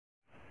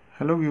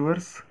Hello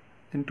viewers,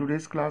 in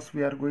today's class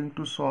we are going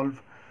to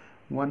solve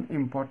one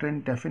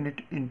important definite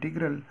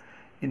integral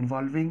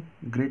involving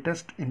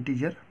greatest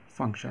integer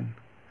function,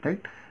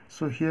 right?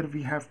 So here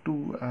we have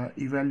to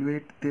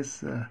evaluate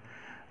this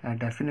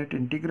definite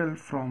integral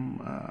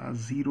from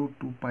 0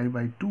 to pi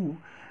by 2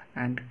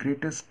 and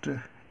greatest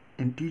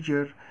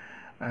integer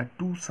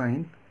 2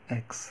 sine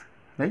x,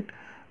 right?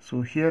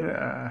 So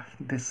here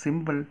this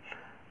symbol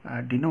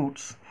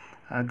denotes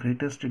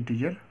greatest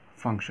integer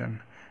function,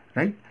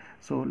 right?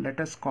 So let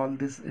us call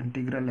this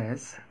integral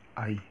as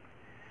I.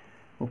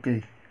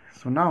 Okay,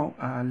 so now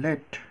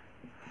let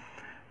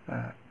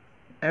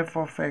f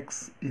of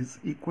x is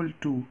equal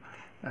to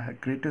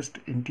greatest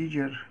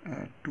integer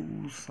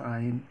 2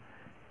 sine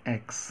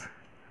x,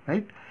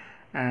 right?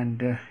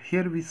 And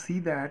here we see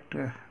that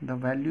the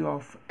value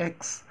of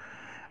x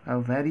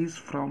varies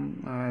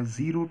from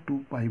 0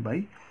 to pi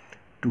by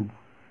 2,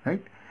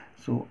 right?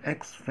 So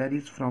x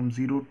varies from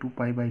 0 to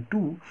pi by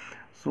 2.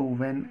 So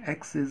when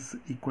x is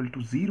equal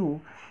to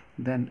 0,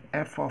 then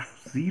f of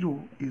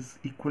 0 is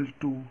equal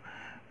to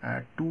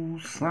 2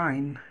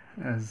 sine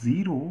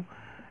 0,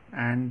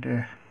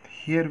 and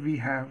here we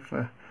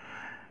have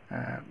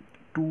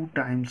 2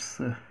 times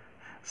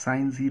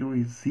sine 0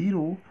 is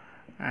 0,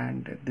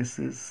 and this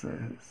is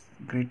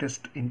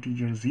greatest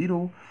integer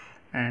 0,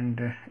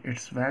 and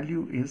its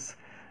value is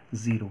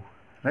 0,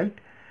 right?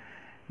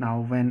 Now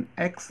when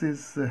x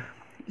is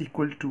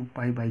equal to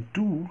pi by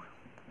 2,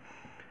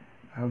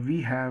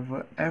 we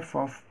have f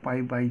of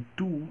pi by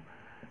 2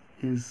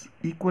 is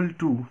equal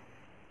to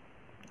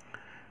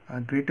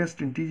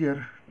greatest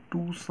integer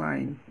 2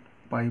 sine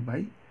pi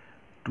by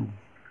 2,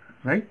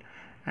 right?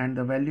 And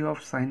the value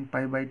of sine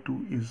pi by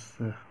 2 is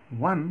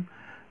 1.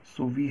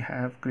 So we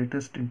have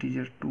greatest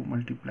integer 2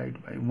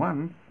 multiplied by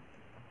 1.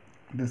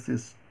 This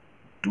is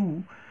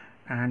 2,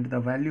 and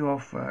the value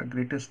of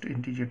greatest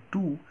integer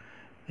 2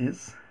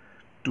 is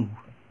 2,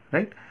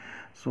 right?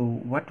 So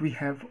what we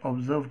have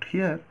observed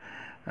here,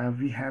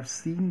 we have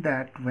seen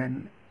that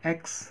when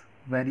x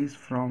varies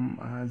from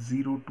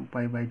 0 to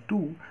pi by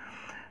 2,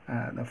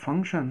 the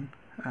function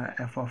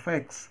f of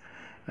x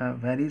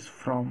varies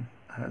from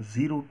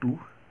 0 to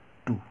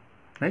 2,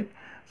 right?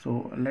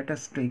 So let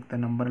us take the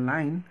number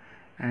line,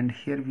 and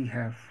here we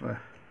have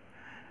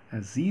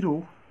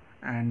 0,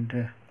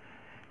 and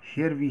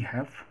here we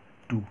have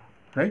 2,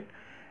 right?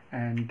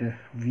 And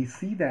we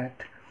see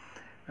that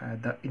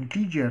the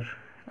integer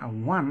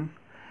 1,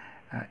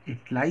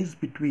 it lies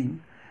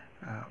between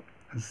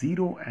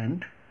 0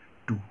 and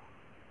 2,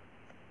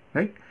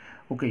 right?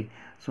 Okay,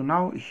 so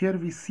now here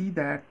we see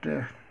that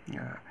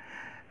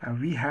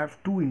we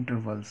have two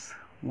intervals.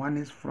 One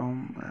is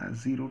from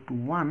 0 to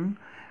 1,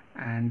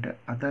 and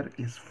other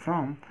is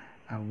from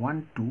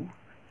 1 to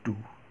 2,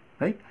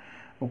 right?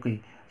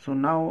 Okay, so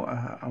now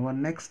our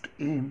next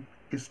aim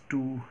is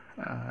to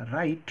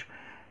write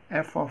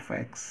f of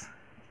x,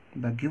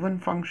 the given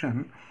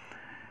function,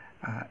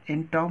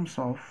 in terms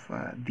of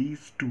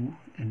these two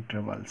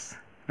intervals,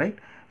 right?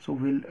 So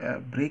we'll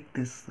break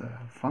this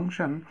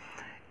function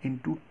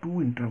into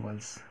two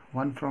intervals,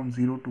 one from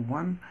 0 to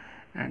 1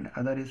 and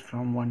other is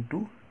from 1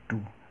 to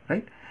 2,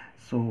 right?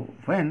 So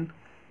when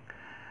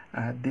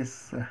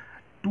this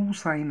 2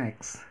 sine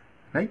x,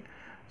 right?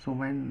 So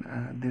when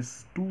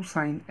this 2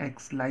 sine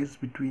x lies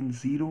between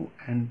 0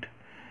 and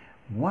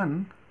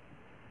 1,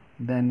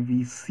 then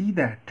we see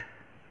that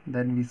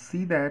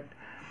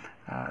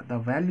the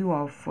value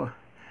of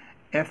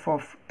f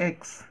of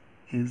x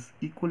is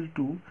equal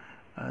to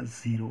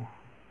 0,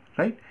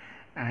 right?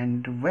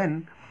 And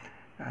when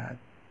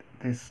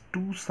this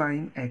 2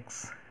 sine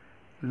x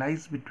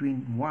lies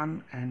between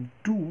 1 and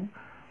 2,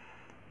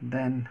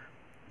 then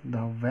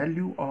the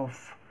value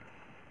of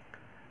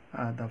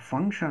the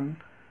function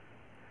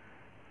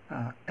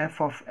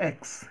f of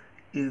x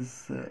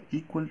is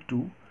equal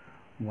to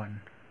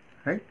 1,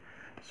 right?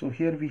 So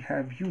here we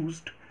have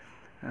used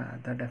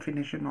the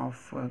definition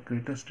of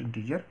greatest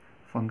integer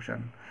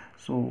function.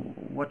 So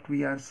what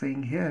we are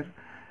saying here,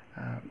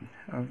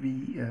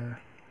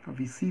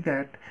 we see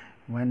that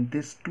when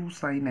this 2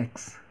 sine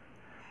x,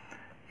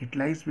 it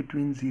lies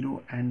between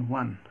 0 and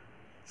 1.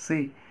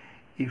 Say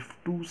if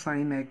 2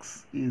 sine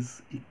x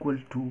is equal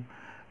to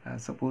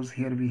suppose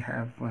here we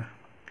have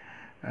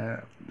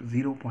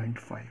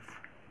 0.5,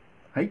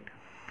 right?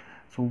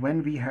 So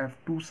when we have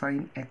 2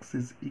 sine x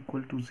is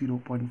equal to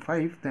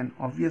 0.5, then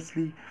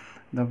obviously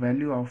the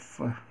value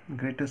of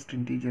greatest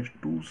integer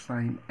 2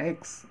 sine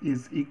x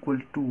is equal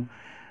to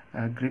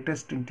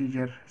greatest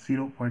integer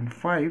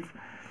 0.5,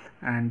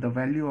 and the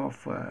value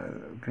of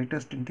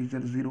greatest integer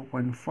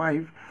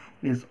 0.5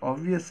 is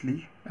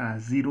obviously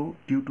 0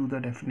 due to the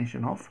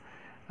definition of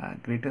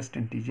greatest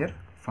integer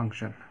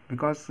function,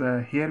 because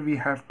here we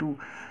have to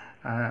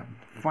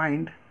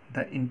find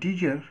the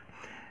integer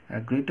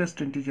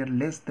greatest integer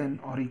less than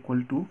or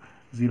equal to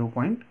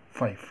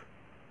 0.5.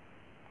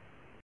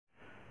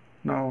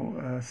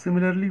 Now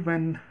similarly,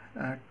 when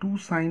 2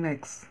 sine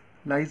x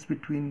lies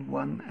between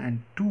 1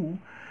 and 2,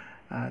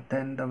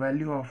 then the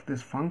value of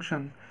this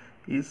function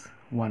is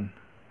 1,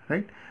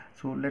 right?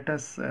 So let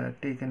us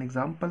take an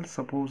example.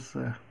 Suppose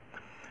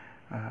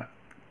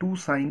 2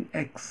 sine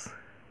x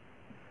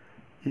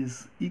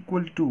is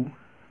equal to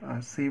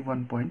say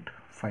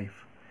 1.5.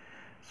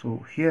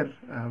 So here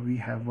we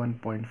have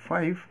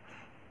 1.5,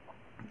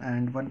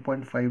 and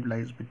 1.5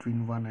 lies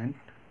between 1 and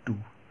 2,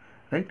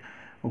 right?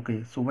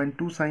 Okay, so when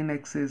 2 sine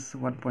x is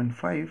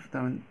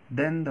 1.5,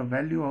 then the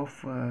value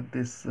of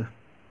this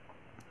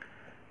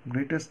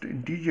greatest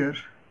integer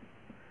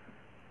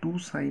 2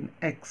 sine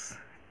x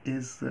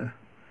is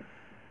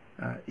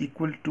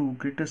equal to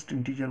greatest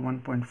integer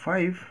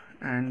 1.5,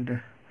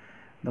 and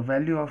the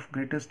value of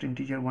greatest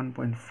integer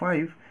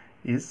 1.5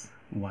 is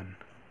 1,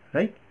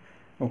 right?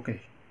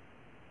 Okay,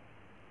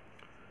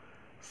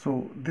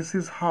 so this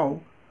is how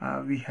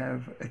we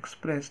have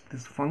expressed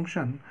this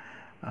function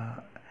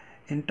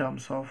in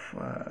terms of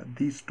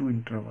these two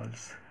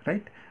intervals,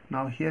 right?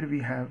 Now here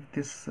we have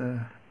this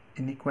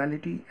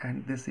inequality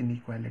and this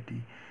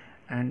inequality,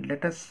 and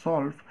let us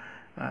solve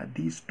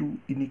these two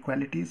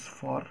inequalities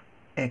for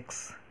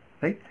x,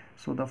 right?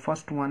 So the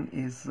first one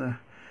is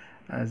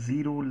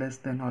 0 less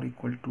than or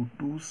equal to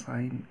 2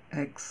 sine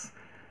x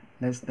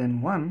less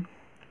than 1,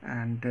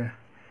 and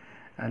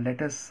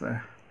let us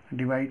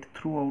divide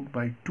throughout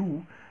by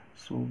 2.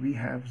 So we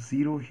have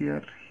 0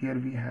 here, here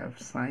we have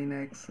sine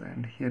x,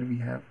 and here we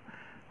have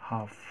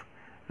half,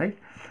 right?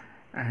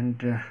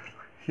 And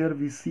here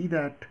we see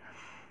that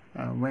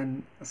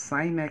when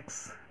sine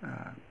x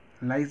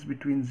lies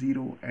between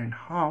 0 and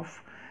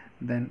half,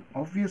 then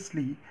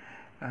obviously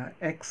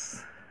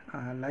x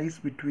lies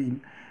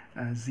between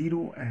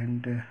 0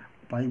 and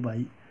pi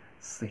by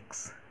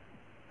 6,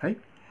 right?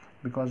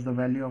 Because the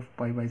value of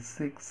pi by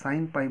 6,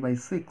 sine pi by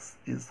 6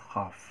 is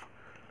half,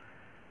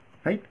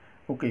 right?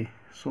 Okay,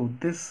 so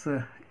this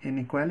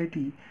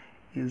inequality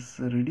is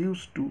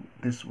reduced to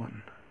this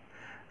one.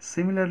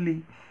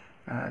 Similarly,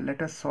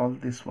 let us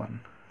solve this one.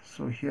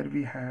 So here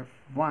we have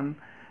 1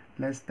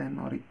 less than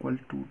or equal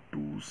to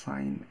 2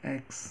 sine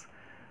x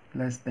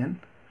less than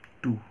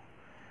 2.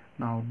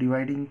 Now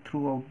dividing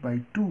throughout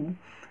by 2,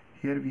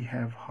 here we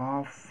have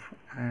half,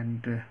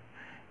 and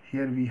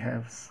here we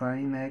have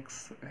sine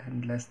x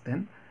and less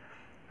than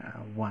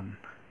 1,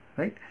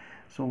 right?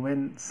 So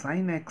when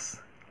sine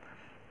x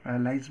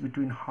lies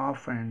between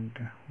half and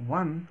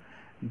 1,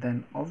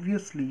 then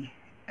obviously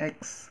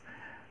x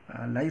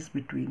lies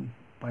between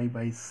pi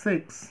by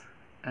 6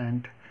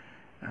 and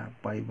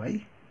pi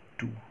by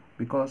 2,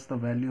 because the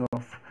value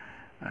of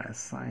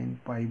sine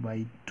pi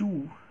by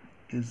 2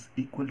 is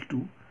equal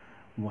to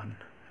 1,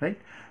 right?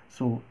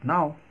 So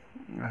now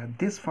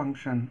this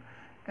function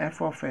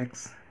f of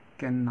x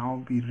can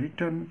now be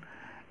written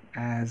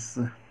as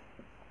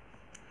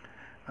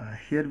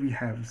here we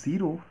have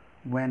 0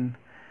 when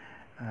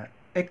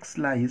x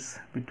lies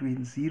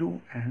between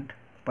 0 and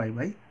pi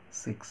by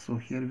 6. So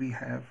here we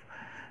have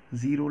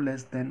 0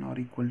 less than or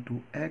equal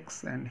to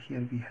x, and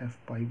here we have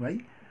pi by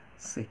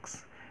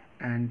 6,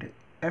 and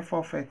f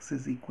of x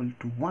is equal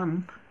to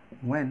 1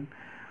 when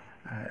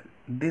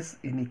this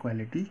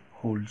inequality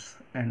holds,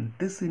 and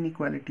this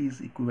inequality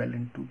is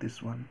equivalent to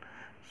this one.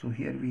 So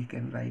here we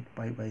can write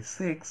pi by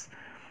 6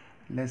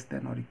 less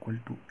than or equal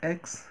to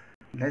x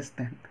less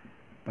than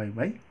pi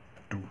by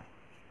 2.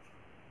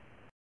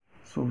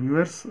 So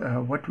viewers,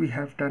 what we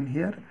have done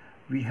here,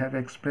 we have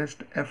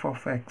expressed f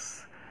of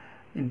x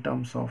in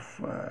terms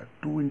of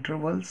two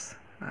intervals,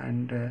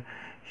 and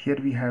here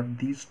we have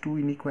these two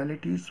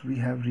inequalities. We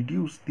have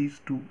reduced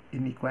these two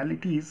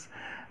inequalities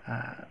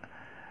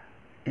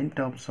in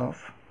terms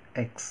of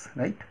x,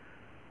 right?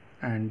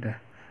 And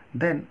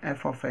then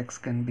f of x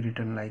can be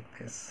written like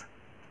this.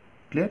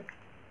 Clear?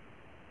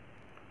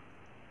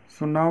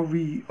 So now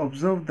we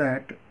observe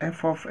that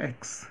f of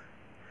x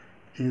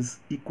is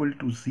equal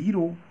to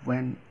 0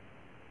 when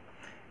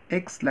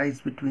x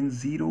lies between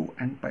 0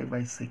 and pi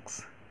by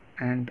 6,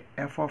 and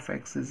f of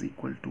x is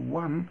equal to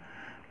 1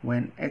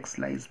 when x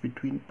lies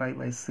between pi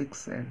by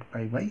 6 and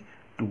pi by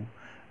 2,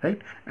 right?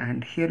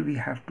 And here we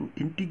have to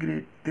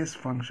integrate this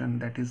function,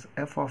 that is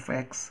f of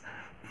x,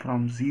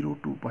 from 0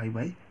 to pi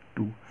by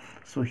 2.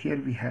 So here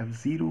we have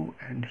 0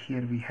 and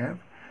here we have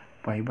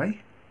pi by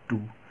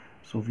 2.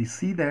 So we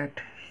see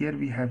that here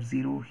we have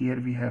 0, here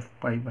we have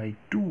pi by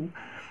 2,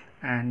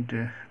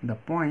 and the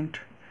point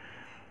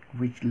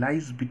which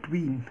lies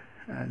between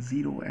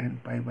 0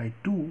 and pi by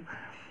 2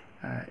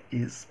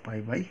 is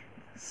pi by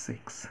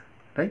 6,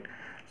 right?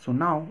 So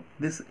now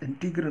this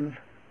integral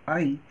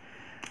I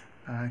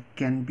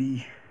can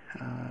be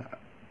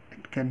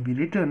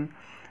written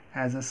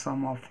as a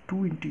sum of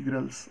two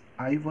integrals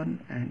I1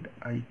 and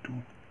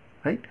I2,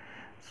 right?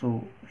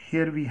 So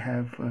here we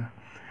have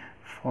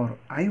for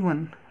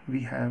I1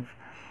 we have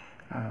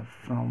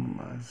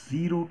from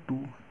 0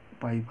 to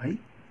pi by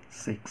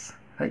 6,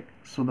 right?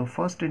 So the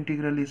first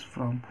integral is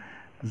from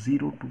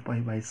 0 to pi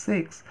by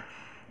 6,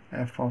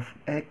 f of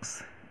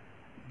x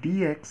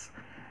dx,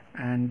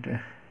 and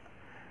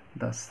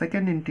the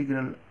second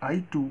integral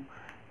I2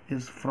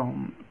 is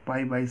from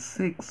pi by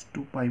 6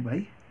 to pi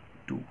by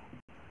 2,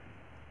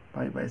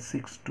 pi by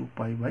 6 to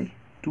pi by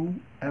 2,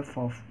 f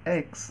of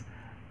x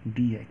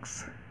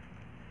dx,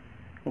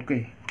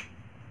 Okay,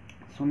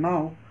 so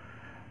now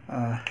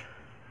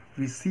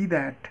we see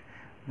that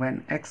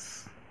when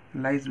x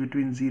lies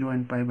between 0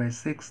 and pi by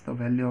 6, the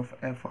value of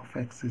f of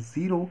x is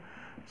 0.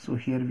 So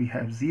here we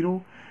have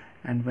 0,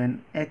 and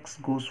when x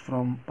goes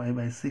from pi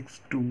by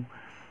 6 to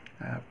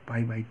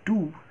pi by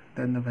 2,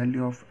 then the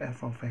value of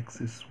f of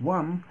x is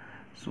 1.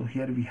 So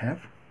here we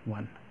have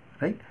 1,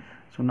 right?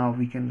 So now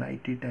we can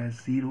write it as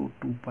 0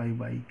 to pi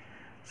by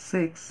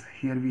 6.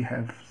 Here we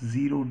have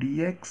 0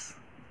 dx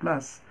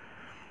plus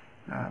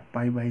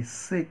pi by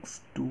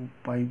 6 to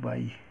pi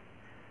by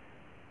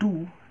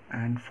 2,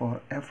 and for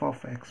f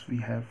of x we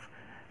have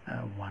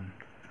 1.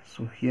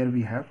 So here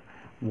we have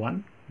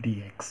 1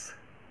 dx.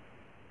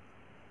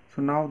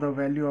 So now the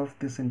value of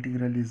this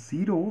integral is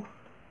 0,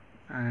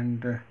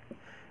 and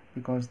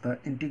because the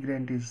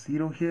integrand is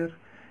 0 here,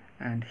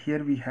 and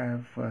here we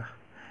have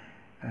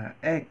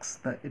x,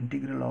 the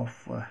integral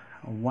of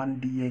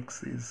 1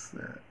 dx is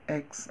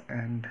x,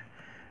 and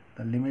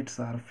the limits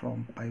are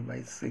from pi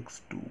by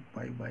 6 to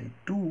pi by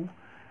 2,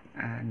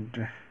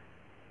 and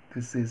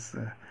this is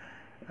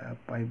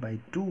pi by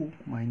 2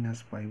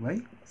 minus pi by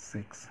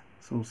 6.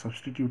 So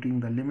substituting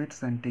the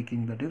limits and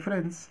taking the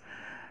difference,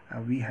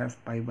 we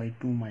have pi by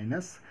 2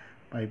 minus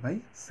pi by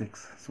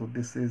 6. So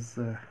this is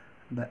the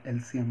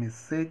LCM is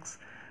 6.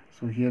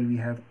 So here we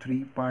have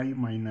 3 pi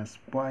minus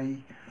pi.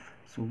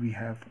 So we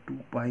have 2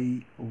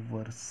 pi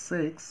over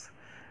 6.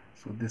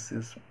 So this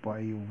is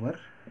pi over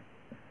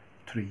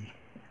 3,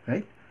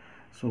 right?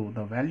 So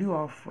the value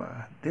of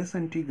this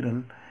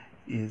integral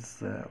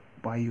is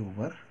pi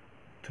over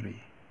 3,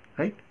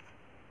 right?